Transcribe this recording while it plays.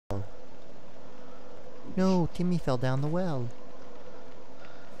No, Timmy fell down the well.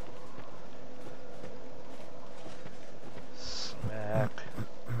 Smack.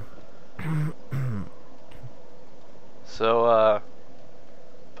 So,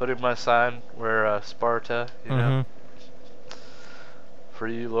 putting my sign where Sparta, you know, Mm-hmm. for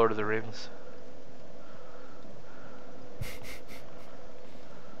you, Lord of the Rings.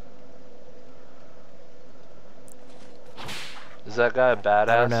 Is that guy a badass?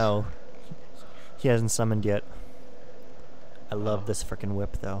 I don't know. He hasn't summoned yet. I love Oh. this frickin'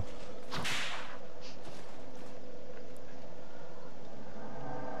 whip, though.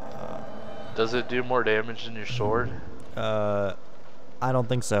 Does it do more damage than your sword? I don't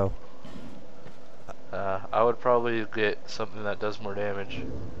think so. I would probably get something that does more damage.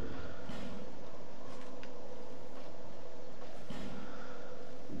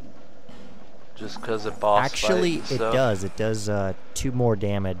 Just because of boss Actually, fight and it stuff? does. It does 2 more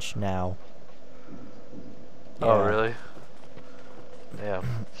damage now. Oh, Yeah. really?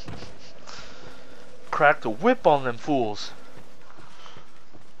 Damn. Crack the whip on them fools.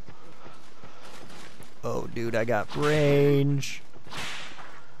 Oh, dude, I got range.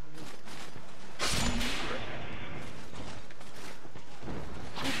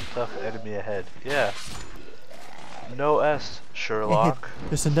 Tough enemy ahead. Yeah. No S, Sherlock.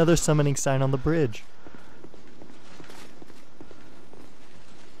 There's another summoning sign on the bridge.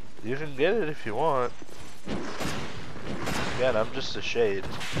 You can get it if you want. Again, I'm just a shade.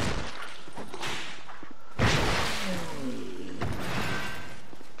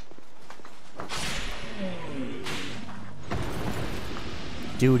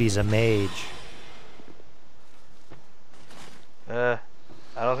 Dude, he's a mage. I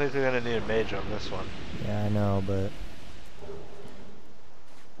don't think we're gonna need a mage on this one. Yeah, I know, but...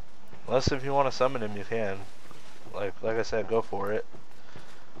 Unless if you want to summon him, you can. Like I said, go for it.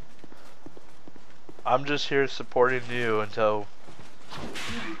 I'm just here supporting you until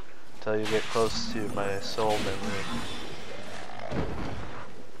you get close to my soul memory.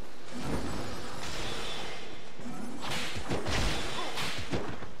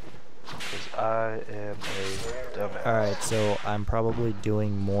 Because I am a dumbass. Alright, so I'm probably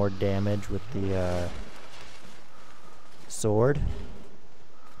doing more damage with the sword.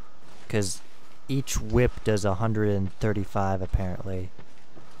 Because each whip does 135 apparently.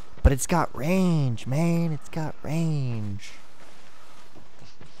 But it's got range, man. It's got range.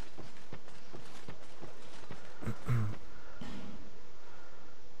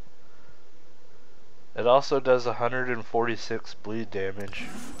 It also does 146 bleed damage.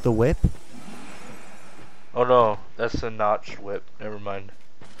 The whip? Oh no, that's the notch whip. Never mind.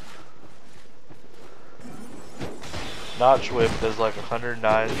 Notch whip does like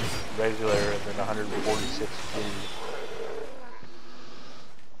 109 regular and then 146 bleed.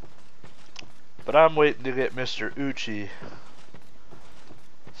 But I'm waiting to get Mr. Uchi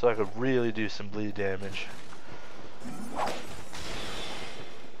so I could really do some bleed damage.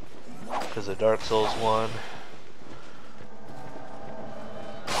 Because of Dark Souls 1.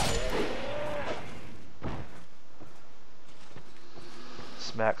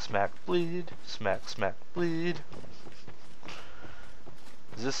 Smack, smack, bleed. Smack, smack, bleed.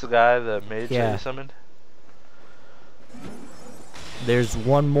 Is this the guy, the mage that Yeah. you summoned? There's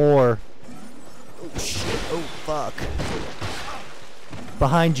one more. Oh shit. Oh fuck.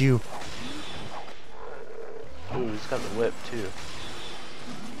 Behind you. Ooh, he's got the whip too.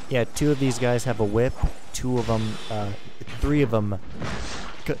 Yeah, 2 of these guys have a whip. 2 of them, 3 of them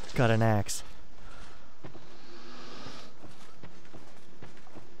got an axe.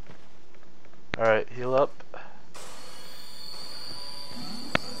 Alright, heal up.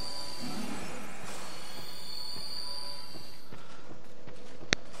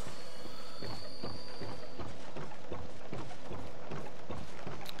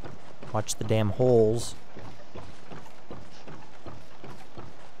 Watch the damn holes.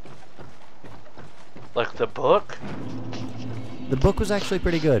 Like the book? The book was actually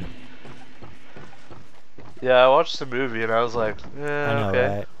pretty good. Yeah, I watched the movie and I was like, I know,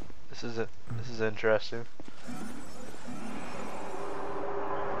 okay. right? This is interesting.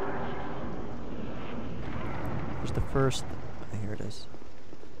 Here's the first. Here it is.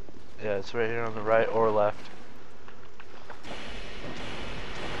 Yeah, it's right here on the right or left.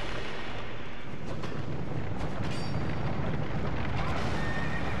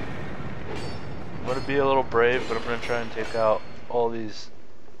 I'm gonna be a little brave, but I'm gonna try and take out all these.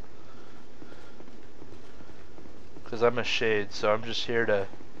 Because I'm a shade, so I'm just here to...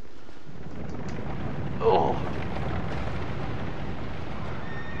 Oh!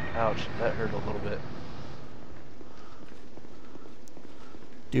 Ouch, that hurt a little bit.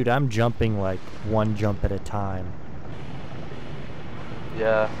 Dude, I'm jumping like one jump at a time.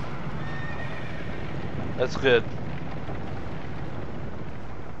 Yeah. That's good.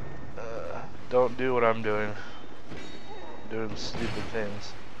 Don't do what I'm doing. Doing stupid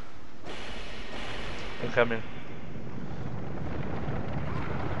things. Incoming.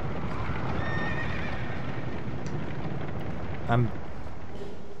 I'm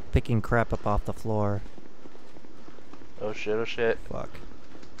picking crap up off the floor. Oh shit, oh shit. Fuck.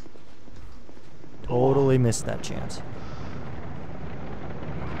 Totally missed that chance.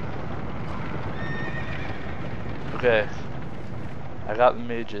 Okay. I got the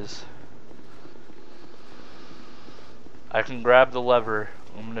mages. I can grab the lever.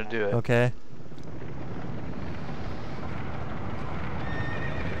 I'm gonna do it. Okay.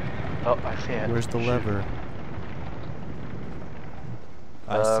 Oh, I can't. Where's the Shoot. lever?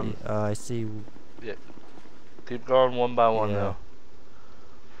 I see. Yeah. Keep going one by one Yeah. though.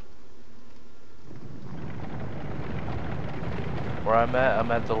 Where I'm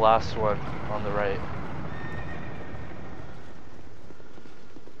at the last one on the right.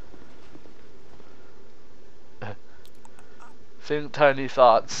 Think tiny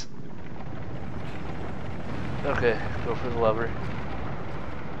thoughts. Okay, go for the lever.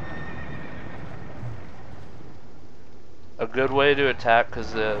 A good way to attack,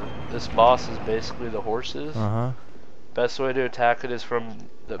 because this boss is basically the horses. Uh-huh. Best way to attack it is from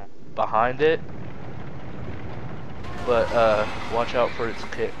the behind it. But watch out for its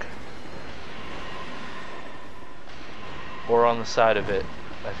kick. Or on the side of it,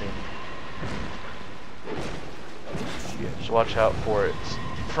 I think. Just watch out for its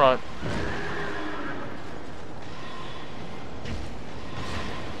front.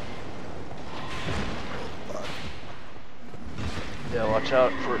 Yeah, watch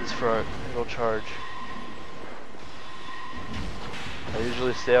out for its front. It'll charge. I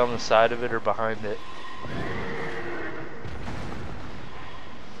usually stay on the side of it or behind it.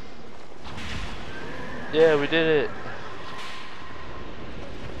 Yeah, we did it.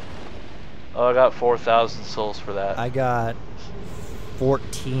 Oh, I got 4,000 souls for that. I got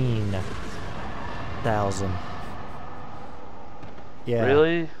 14,000. Yeah.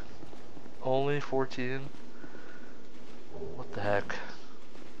 Really? Only 14? What the heck?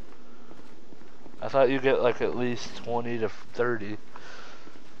 I thought you'd get like at least 20 to 30.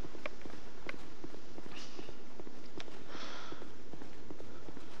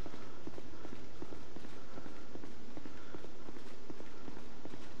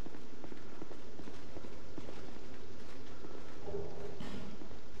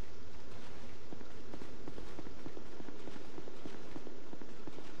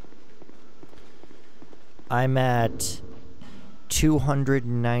 I'm at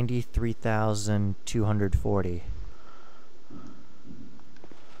 293,240.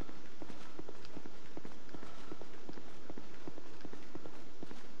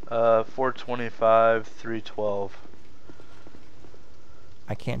 Uh, 425, 312.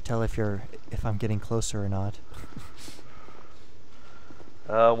 I can't tell if I'm getting closer or not.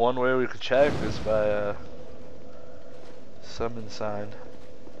 One way we could check is by summon sign.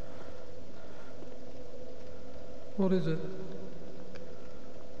 What is it?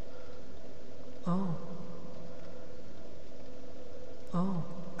 Oh. Oh.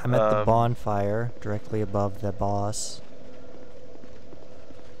 I'm at the bonfire, directly above the boss.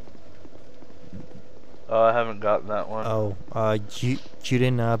 Oh, I haven't gotten that one. Oh, you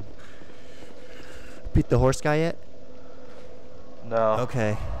didn't beat the horse guy yet? No.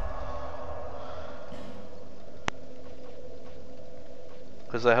 Okay.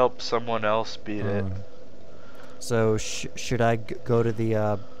 Because I helped someone else beat it. So should I go to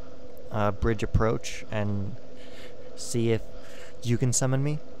the bridge approach and see if you can summon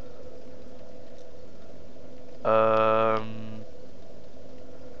me?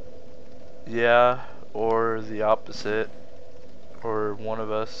 Yeah, or the opposite, or one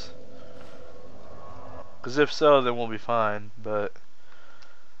of us. Because if so, then we'll be fine, but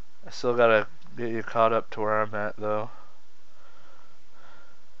I still gotta get you caught up to where I'm at, though.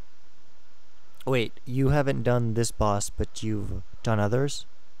 Wait, you haven't done this boss, but you've done others?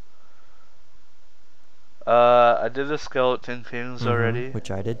 I did the Skeleton Kings already. Which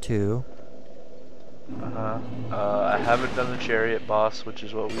I did too. I haven't done the Chariot boss, which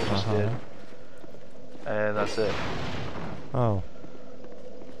is what we just did. And that's it. Oh.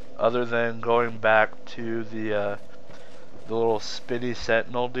 Other than going back to the little spinny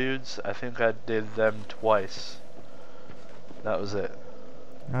sentinel dudes, I think I did them twice. That was it.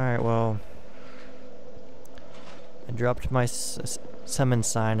 Alright, well, I dropped my summon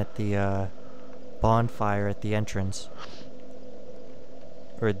sign at the bonfire at the entrance.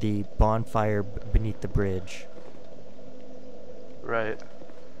 or the bonfire beneath the bridge. Right.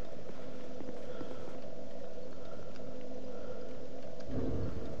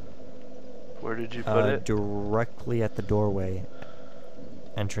 Where did you put it? Directly at the doorway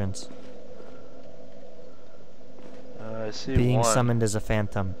entrance. I see Being one. summoned as a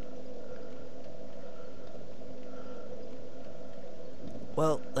phantom.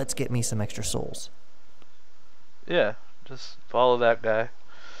 Well, let's get me some extra souls. Yeah, just follow that guy.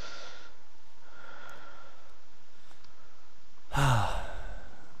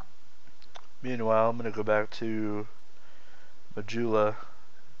 Meanwhile, I'm gonna go back to Majula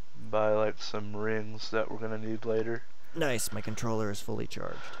and buy like some rings that we're gonna need later. Nice, my controller is fully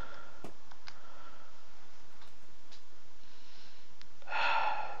charged.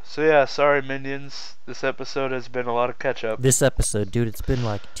 So yeah, sorry minions. This episode has been a lot of catch up. This episode, dude, it's been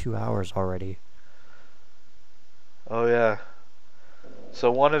like 2 hours already. Oh yeah.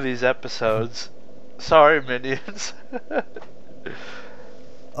 So one of these episodes, sorry minions.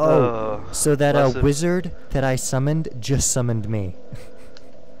 Oh, so that must have- wizard that I summoned just summoned me.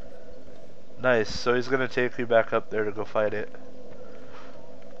 Nice. So he's gonna take you back up there to go fight it.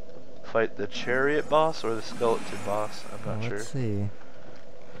 Fight the chariot boss or the skeleton boss? I'm not sure. Let's see.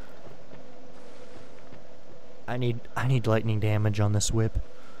 I need lightning damage on this whip.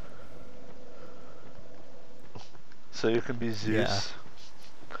 So you can be Zeus.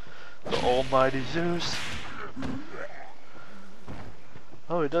 Yeah. The almighty Zeus.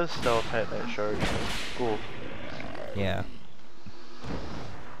 Oh, he does stealth Titanite charge. Cool. Yeah.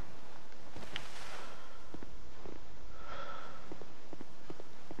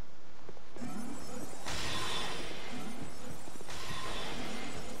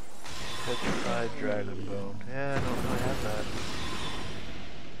 Petrified Dragon Bone. Yeah, I don't really have that.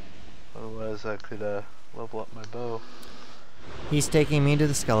 Otherwise I could level up my bow. He's taking me to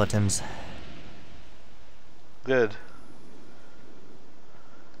the skeletons. Good.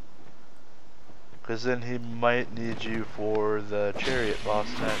 Because then he might need you for the chariot boss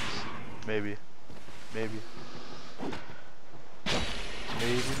next. Maybe. Maybe.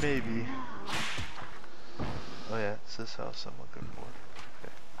 Maybe. Oh yeah, it's this house I'm looking for.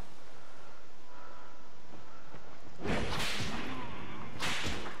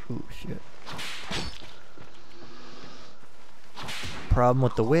 Ooh, shit. Problem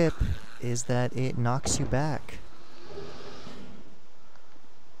with the whip is that it knocks you back.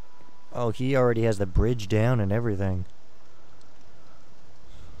 Oh, he already has the bridge down and everything.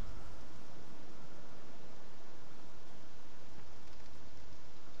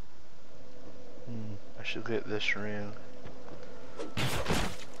 I should get this ring.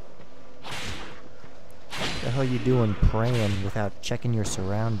 What the hell you doing praying without checking your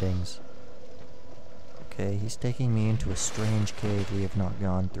surroundings? Okay, he's taking me into a strange cave we have not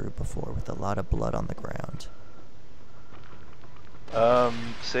gone through before with a lot of blood on the ground.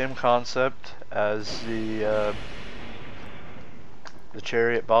 Same concept as the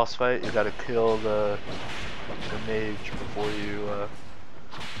chariot boss fight. You gotta kill the mage before you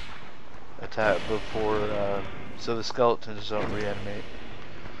attack, so the skeletons don't reanimate.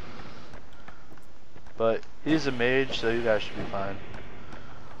 But he's a mage, so you guys should be fine.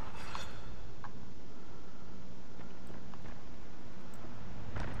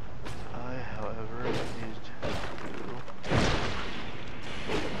 I, however, need to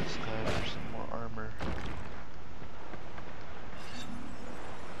this guy for some more armor.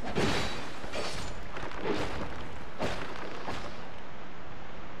 I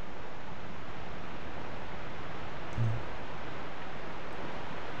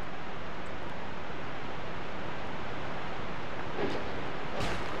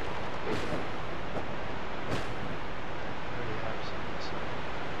already have some, so.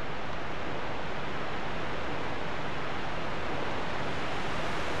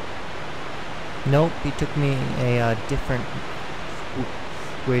 Nope, he took me a different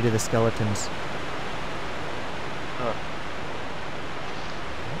way to the skeletons. Huh.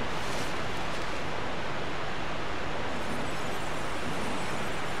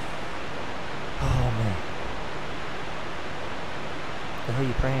 Oh man. What the hell are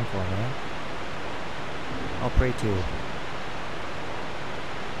you praying for, man? I'll pray too.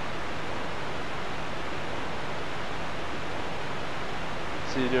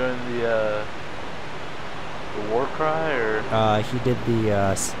 So you doing the war cry, or? He did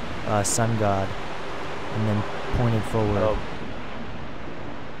the sun god and then pointed forward. Oh.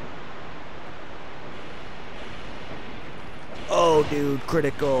 Oh, dude,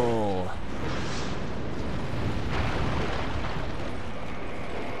 critical.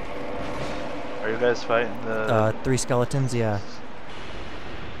 Are you guys fighting the? 3 skeletons, yeah.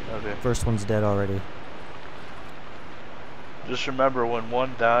 Okay. First one's dead already. Just remember, when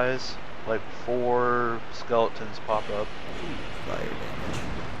one dies, like 4 skeletons pop up. Fire damage.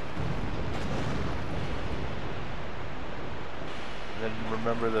 And then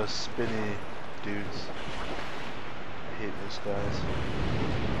remember those spinny dudes. I hate those guys.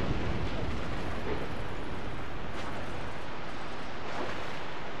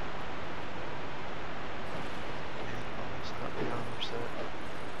 Almost got the armor set.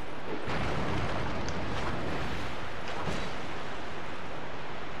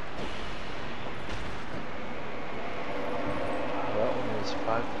 That one was 5.2,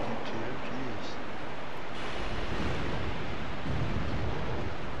 jeez.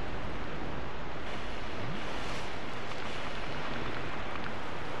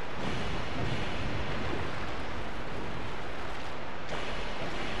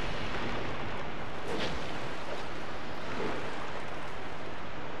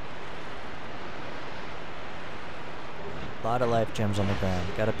 A lot of life gems on the ground.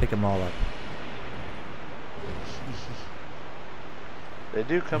 Gotta pick them all up. They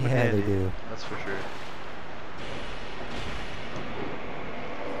do come in Yeah, handy. they do. That's for sure.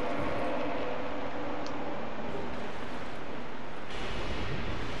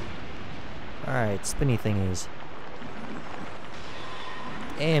 Alright, spinny thingies.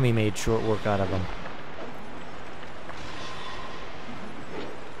 And we made short work out of them.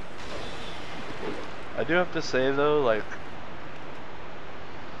 I do have to say though, like,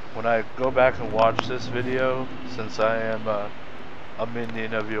 when I go back and watch this video, since I am a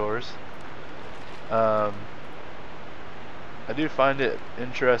minion of yours, I do find it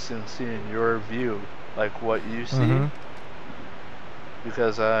interesting seeing your view, like what you see,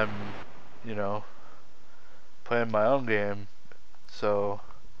 because I'm, you know, playing my own game, so.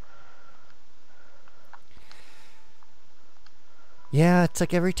 Yeah, it's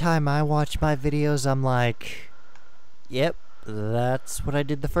like every time I watch my videos, I'm like, yep, that's what I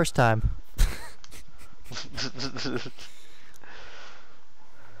did the first time.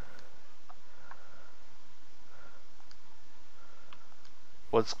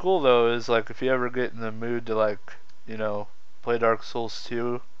 What's cool though is, like, if you ever get in the mood to, like, you know, play Dark Souls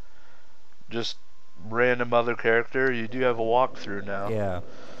 2, just random other character, you do have a walkthrough now. Yeah.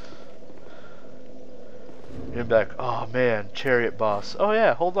 You're back. Oh man, chariot boss. Oh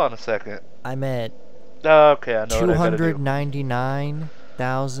yeah, hold on a second. I'm at Okay, I know what I gotta do.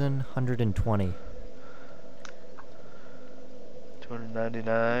 299,120.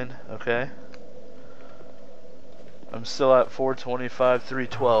 299. Okay. I'm still at 425,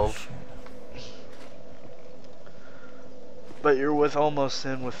 312. But you're within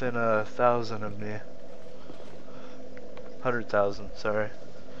 1,000 of me. 100,000. Sorry.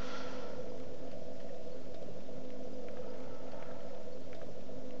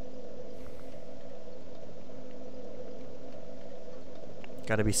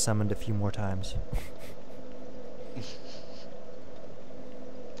 Gotta be summoned a few more times.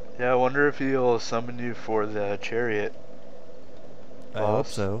 Yeah, I wonder if he'll summon you for the chariot. I hope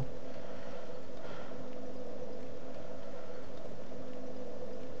boss. so.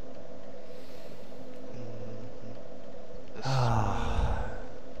 This one.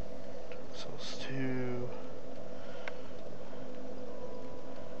 Souls 2.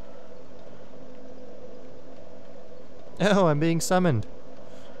 Oh, I'm being summoned.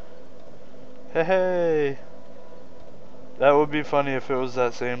 Hey! That would be funny if it was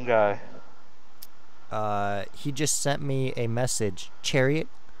that same guy. He just sent me a message. Chariot?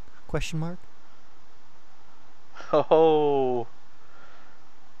 Question mark? Oh!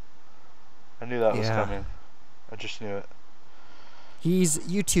 I knew that was Yeah. coming. I just knew it. He's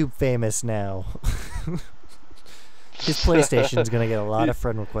YouTube famous now. His PlayStation's gonna get a lot of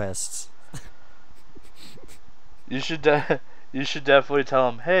friend requests. You should definitely tell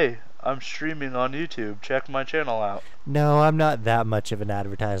him, hey, I'm streaming on YouTube. Check my channel out. No, I'm not that much of an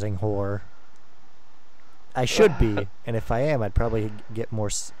advertising whore. I should be, and if I am, I'd probably get more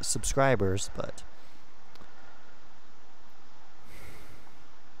subscribers, but...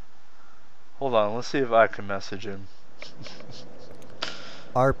 Hold on, let's see if I can message him.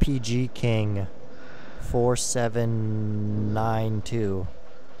 RPG King 4792.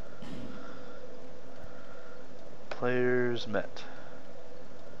 Players met.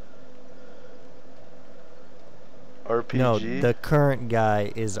 RPG? No, the current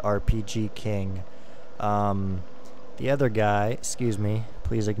guy is RPG King. The other guy, excuse me,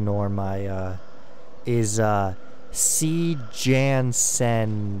 please ignore my, is, C.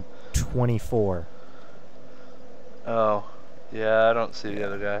 Jansen 24. Oh, yeah, I don't see the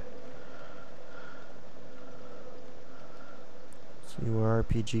other guy. See where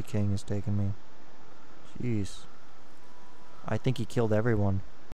RPG King is taking me. Jeez. I think he killed everyone.